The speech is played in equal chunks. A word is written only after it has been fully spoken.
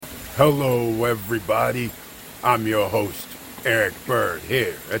Hello, everybody. I'm your host, Eric Bird,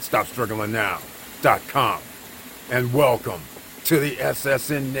 here at StopStrugglingNow.com. And welcome to the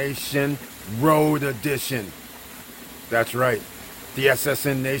SSN Nation Road Edition. That's right, the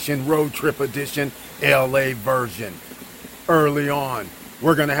SSN Nation Road Trip Edition, LA version. Early on,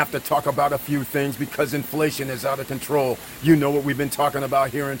 we're going to have to talk about a few things because inflation is out of control. You know what we've been talking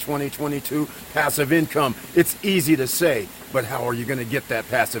about here in 2022? Passive income. It's easy to say, but how are you going to get that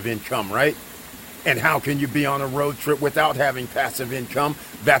passive income, right? And how can you be on a road trip without having passive income?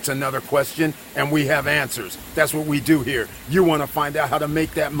 That's another question, and we have answers. That's what we do here. You want to find out how to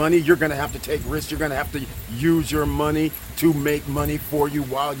make that money? You're going to have to take risks. You're going to have to use your money to make money for you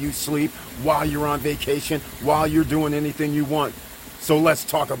while you sleep, while you're on vacation, while you're doing anything you want. So let's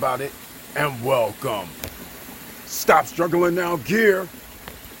talk about it, and welcome. Stop Struggling Now gear.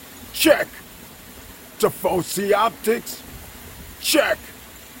 Check. Tifosi Optics. Check.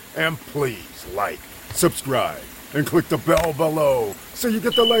 And please like, subscribe, and click the bell below so you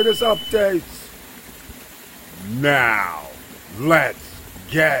get the latest updates. Now, let's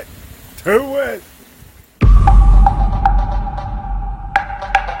get to it.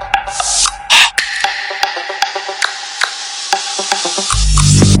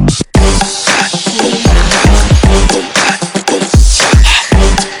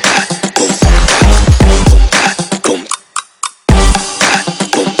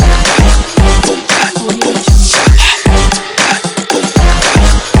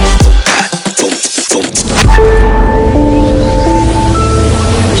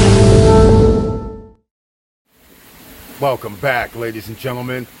 Welcome back, ladies and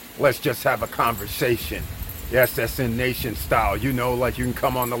gentlemen. Let's just have a conversation. The SSN Nation style. You know, like you can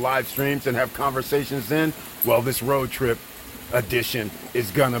come on the live streams and have conversations then. Well, this road trip edition is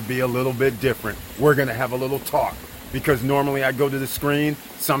going to be a little bit different. We're going to have a little talk because normally I go to the screen.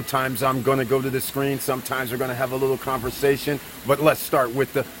 Sometimes I'm going to go to the screen. Sometimes we're going to have a little conversation. But let's start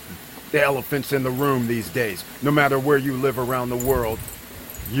with the elephants in the room these days. No matter where you live around the world,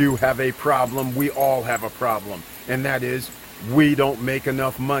 you have a problem. We all have a problem. And that is, we don't make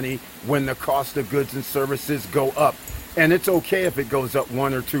enough money when the cost of goods and services go up. And it's okay if it goes up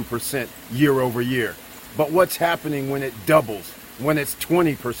 1 or 2% year over year. But what's happening when it doubles, when it's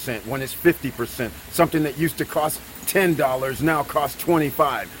 20%, when it's 50%? Something that used to cost $10 now costs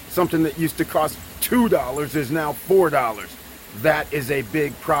 $25. Something that used to cost $2 is now $4. That is a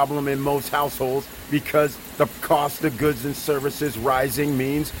big problem in most households because the cost of goods and services rising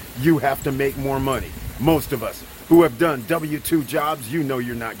means you have to make more money. Most of us who have done W-2 jobs, you know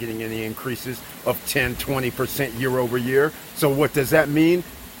you're not getting any increases of 10, 20% year over year. So what does that mean?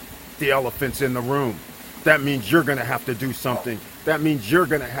 The elephant's in the room. That means you're going to have to do something. That means you're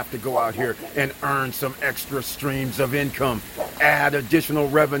going to have to go out here and earn some extra streams of income. Add additional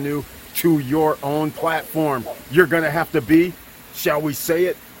revenue to your own platform. You're going to have to be, shall we say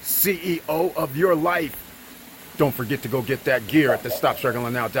it, CEO of your life. Don't forget to go get that gear at the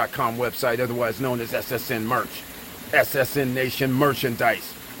StopStrugglingNow.com website, otherwise known as SSN merch. SSN Nation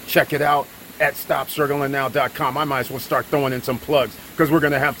merchandise. Check it out at StopStrugglingNow.com. I might as well start throwing in some plugs because we're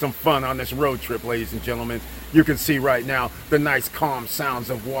going to have some fun on this road trip, ladies and gentlemen. You can see right now the nice calm sounds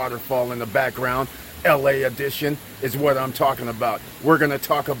of waterfall in the background. LA edition is what I'm talking about. We're going to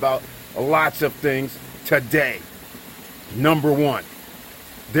talk about lots of things today. Number one,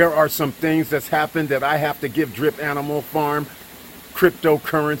 there are some things that's happened that I have to give Drip Animal Farm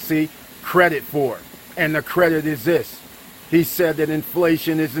cryptocurrency credit for. And the credit is this. He said that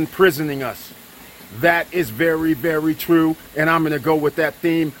inflation is imprisoning us. That is very, very true. And I'm going to go with that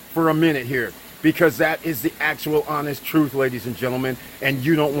theme for a minute here because that is the actual honest truth, ladies and gentlemen. And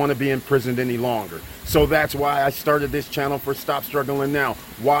you don't want to be imprisoned any longer. So that's why I started this channel for Stop Struggling Now.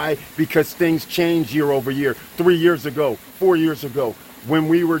 Why? Because things change year over year. 3 years ago, 4 years ago, when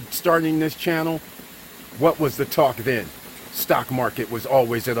we were starting this channel, what was the talk then? Stock market was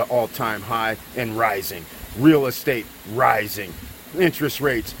always at an all-time high and rising. Real estate rising. Interest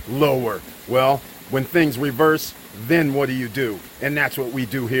rates lower. Well, when things reverse, then what do? And that's what we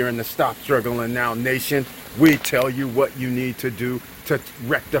do here in the Stop Struggling Now Nation. We tell you what you need to do to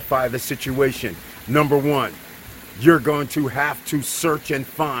rectify the situation. Number one, you're going to have to search and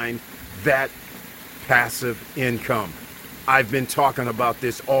find that passive income. I've been talking about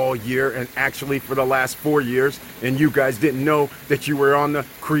this all year and actually for the last 4 years, and you guys didn't know that you were on the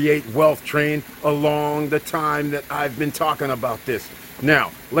create wealth train along the time that I've been talking about this. Now,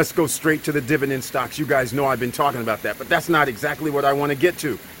 let's go straight to the dividend stocks. You guys know I've been talking about that, but that's not exactly what I want to get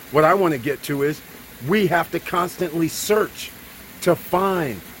to. What I want to get to is we have to constantly search to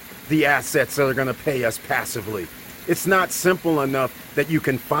find the assets that are going to pay us passively. It's not simple enough that you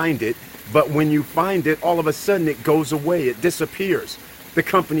can find it, but when you find it, all of a sudden it goes away, it disappears. The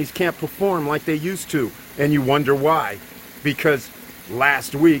companies can't perform like they used to, and you wonder why. Because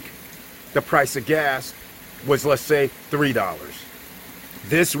last week, the price of gas was, let's say, $3.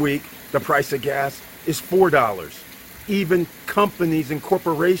 This week, the price of gas is $4. Even companies and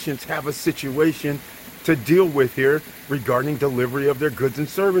corporations have a situation to deal with here regarding delivery of their goods and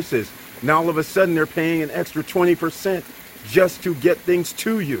services. Now all of a sudden they're paying an extra 20% just to get things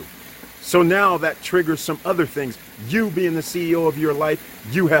to you. So now that triggers some other things. You being the CEO of your life,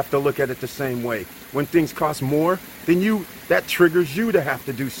 you have to look at it the same way. When things cost more, then that triggers you to have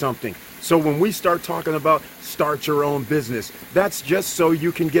to do something. So when we start talking about start your own business, that's just so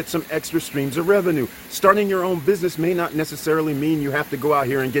you can get some extra streams of revenue. Starting your own business may not necessarily mean you have to go out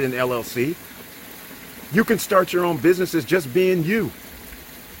here and get an LLC. You can start your own business as just being you.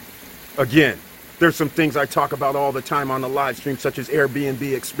 Again, there's some things I talk about all the time on the live stream, such as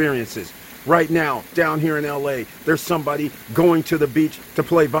Airbnb experiences. Right now, down here in LA, there's somebody going to the beach to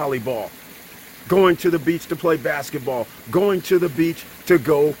play volleyball, going to the beach to play basketball, going to the beach to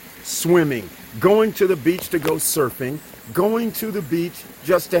go swimming, going to the beach to go surfing, going to the beach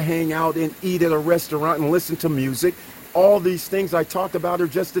just to hang out and eat at a restaurant and listen to music. All these things I talked about are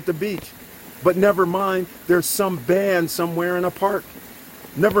just at the beach. But never mind, there's some band somewhere in a park.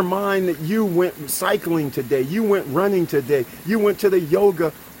 Never mind that you went cycling today, you went running today, you went to the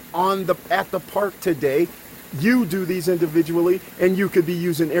yoga at the park today. You do these individually, and you could be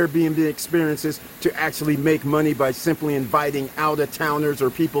using Airbnb experiences to actually make money by simply inviting out-of-towners or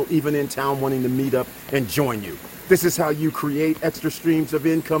people even in town wanting to meet up and join you. This is how you create extra streams of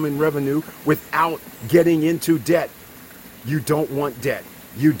income and revenue without getting into debt. You don't want debt.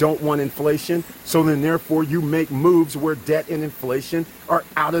 You don't want inflation. So then therefore you make moves where debt and inflation are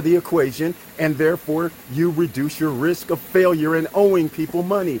out of the equation, and therefore you reduce your risk of failure and owing people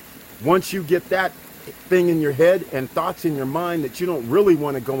money. Once you get that thing in your head and thoughts in your mind that you don't really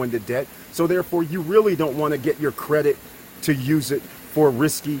want to go into debt, so therefore you really don't want to get your credit to use it for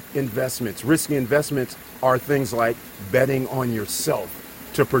risky investments. Risky investments are things like betting on yourself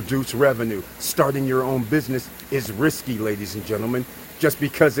to produce revenue. Starting your own business is risky, ladies and gentlemen. Just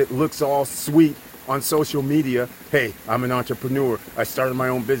because it looks all sweet on social media, hey, I'm an entrepreneur, I started my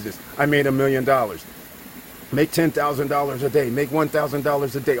own business, I made $1 million. Make $10,000 a day, make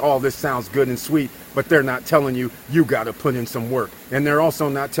 $1,000 a day. All this sounds good and sweet, but they're not telling you got to put in some work. And they're also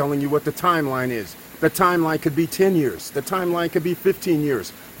not telling you what the timeline is. The timeline could be 10 years. The timeline could be 15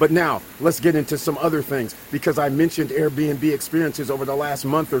 years. But now, let's get into some other things, because I mentioned Airbnb experiences over the last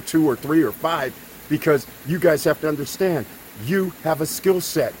month or 2 or 3 or 5, because you guys have to understand, you have a skill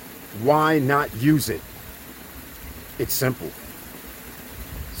set. Why not use it? It's simple.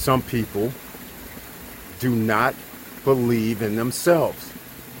 Some people do not believe in themselves.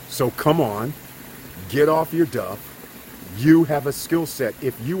 So come on, get off your duff. You have a skill set.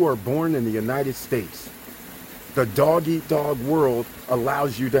 If you are born in the United States, the dog-eat-dog world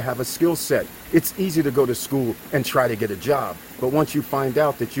allows you to have a skill set. It's easy to go to school and try to get a job. But once you find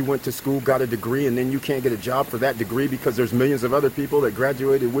out that you went to school, got a degree, and then you can't get a job for that degree because there's millions of other people that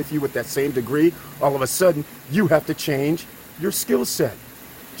graduated with you with that same degree, all of a sudden, you have to change your skill set.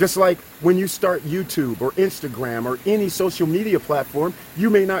 Just like when you start YouTube or Instagram or any social media platform, you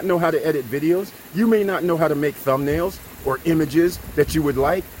may not know how to edit videos. You may not know how to make thumbnails or images that you would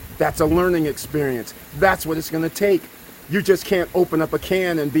like. That's a learning experience. That's what it's going to take. You just can't open up a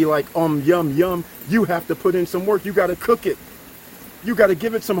can and be like, yum, yum. You have to put in some work. You got to cook it. You got to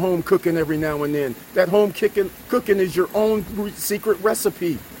give it some home cooking every now and then. That home cooking is your own secret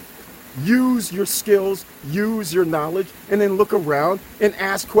recipe. Use your skills, use your knowledge, and then look around and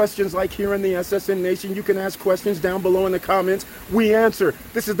ask questions like here in the SSN Nation. You can ask questions down below in the comments. We answer.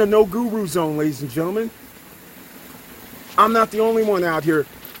 This is the No Guru Zone, ladies and gentlemen. I'm not the only one out here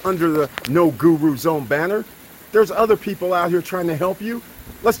under the No Guru Zone banner. There's other people out here trying to help you.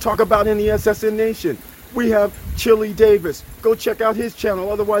 Let's talk about in the SSN Nation. We have Chili Davis. Go check out his channel,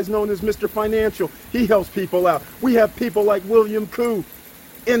 otherwise known as Mr. Financial. He helps people out. We have people like William Koo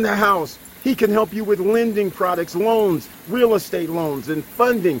in the house. He can help you with lending products, loans, real estate loans, and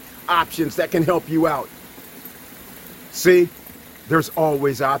funding options that can help you out. See, there's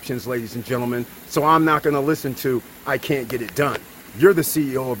always options, ladies and gentlemen. So I'm not going to listen to, I can't get it done. You're the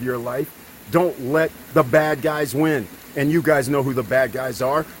CEO of your life. Don't let the bad guys win. And you guys know who the bad guys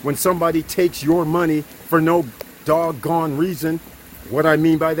are. When somebody takes your money for no doggone reason, what I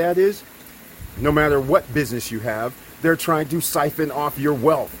mean by that is, no matter what business you have, they're trying to siphon off your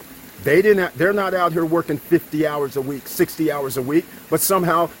wealth. They're not out here working 50 hours a week, 60 hours a week, but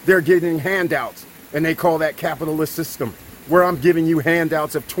somehow they're getting handouts. And they call that capitalist system, where I'm giving you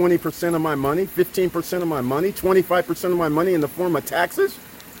handouts of 20% of my money, 15% of my money, 25% of my money in the form of taxes.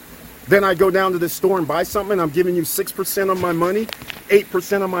 Then I go down to the store and buy something, and I'm giving you 6% of my money,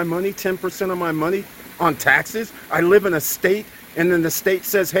 8% of my money, 10% of my money on taxes. I live in a state, and then the state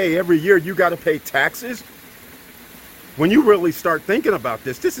says, hey, every year you got to pay taxes. When you really start thinking about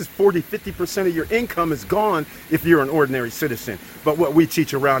this, this is 40-50% of your income is gone if you're an ordinary citizen. But what we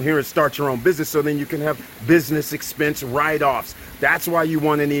teach around here is start your own business so then you can have business expense write-offs. That's why you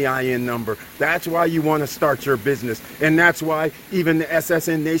want an EIN number. That's why you want to start your business. And that's why even the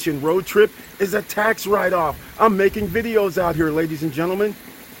SSN Nation road trip is a tax write-off. I'm making videos out here, ladies and gentlemen.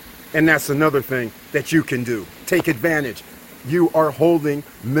 And that's another thing that you can do. Take advantage. You are holding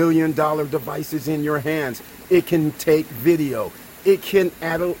 $1 million devices in your hands. It can take video. It can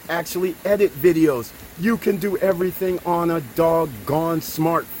actually edit videos. You can do everything on a doggone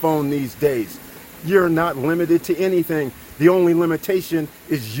smartphone these days. You're not limited to anything. The only limitation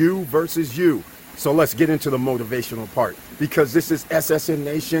is you versus you. So let's get into the motivational part, because this is SSN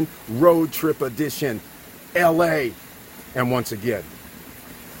Nation Road Trip Edition, LA. And once again,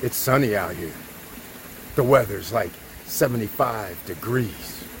 it's sunny out here. The weather's like 75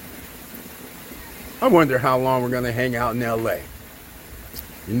 degrees. I wonder how long we're going to hang out in LA.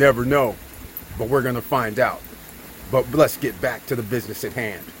 You never know, but we're going to find out. But let's get back to the business at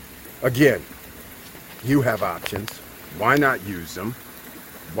hand. Again, you have options. Why not use them?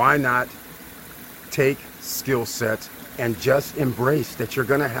 Why not take skill sets and just embrace that you're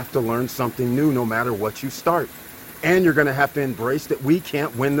going to have to learn something new no matter what you start. And you're going to have to embrace that we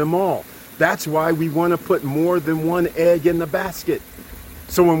can't win them all. That's why we want to put more than one egg in the basket.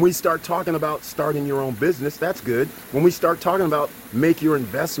 So when we start talking about starting your own business, that's good. When we start talking about make your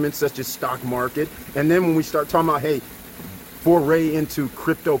investments such as stock market, and then when we start talking about, hey, foray into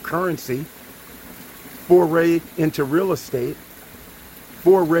cryptocurrency, foray into real estate,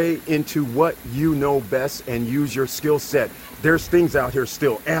 foray into what you know best and use your skill set. There's things out here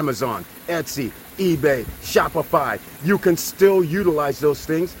still, Amazon, Etsy, eBay, Shopify. You can still utilize those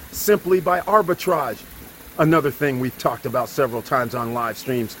things simply by arbitrage. Another thing we've talked about several times on live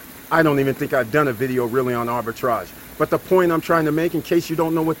streams. I don't even think I've done a video really on arbitrage. But the point I'm trying to make, in case you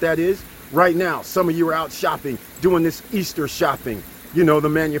don't know what that is, right now, some of you are out shopping, doing this Easter shopping. You know, the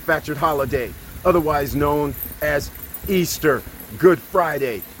manufactured holiday, otherwise known as Easter, Good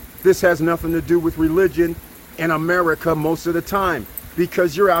Friday. This has nothing to do with religion in America most of the time,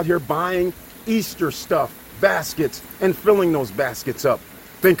 because you're out here buying Easter stuff, baskets, and filling those baskets up.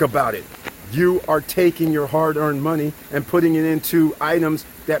 Think about it. You are taking your hard-earned money and putting it into items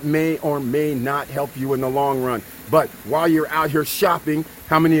that may or may not help you in the long run. But while you're out here shopping,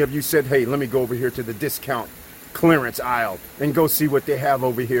 how many of you said, hey, let me go over here to the discount clearance aisle and go see what they have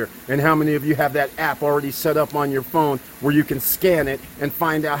over here? And how many of you have that app already set up on your phone where you can scan it and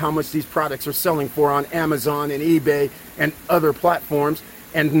find out how much these products are selling for on Amazon and eBay and other platforms?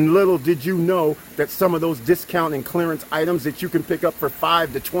 And little did you know that some of those discount and clearance items that you can pick up for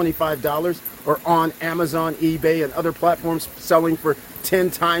 $5 to $25 are on Amazon, eBay, and other platforms selling for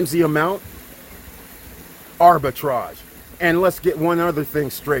 10 times the amount? Arbitrage. And let's get one other thing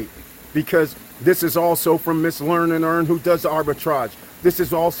straight, because this is also from Miss Learn and Earn, who does arbitrage. This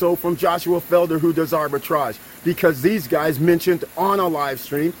is also from Joshua Felder, who does arbitrage, because these guys mentioned on a live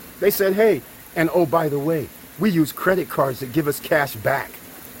stream, they said, hey, and oh, by the way, we use credit cards that give us cash back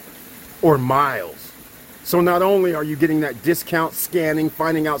or miles. So not only are you getting that discount, scanning,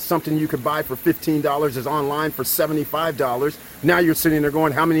 finding out something you could buy for $15 is online for $75. Now you're sitting there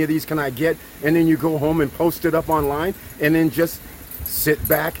going, how many of these can I get? And then you go home and post it up online and then just sit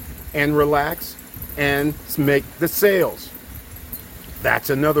back and relax and make the sales.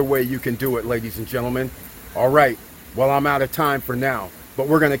 That's another way you can do it, ladies and gentlemen. All right, well, I'm out of time for now, but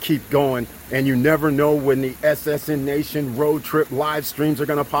we're going to keep going. And you never know when the SSN Nation road trip live streams are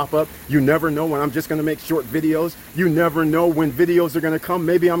going to pop up. You never know when I'm just going to make short videos. You never know when videos are going to come.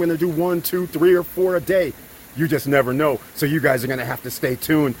 Maybe I'm going to do 1, 2, 3, or 4 a day. You just never know. So you guys are going to have to stay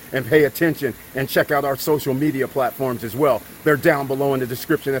tuned and pay attention and check out our social media platforms as well. They're down below in the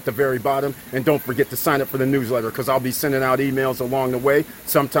description at the very bottom. And don't forget to sign up for the newsletter, because I'll be sending out emails along the way.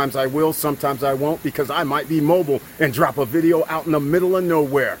 Sometimes I will, sometimes I won't, because I might be mobile and drop a video out in the middle of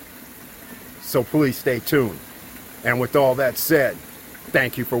nowhere. So please stay tuned. And with all that said,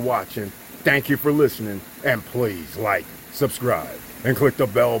 thank you for watching. Thank you for listening. And please like, subscribe, and click the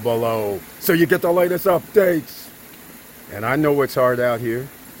bell below so you get the latest updates. And I know it's hard out here.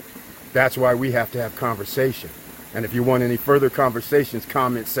 That's why we have to have conversation. And if you want any further conversations,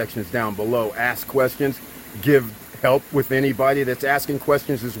 comment sections down below. Ask questions, give help with anybody that's asking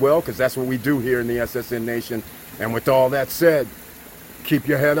questions as well, because that's what we do here in the SSN Nation. And with all that said, keep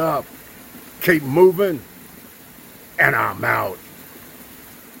your head up, keep moving, and I'm out.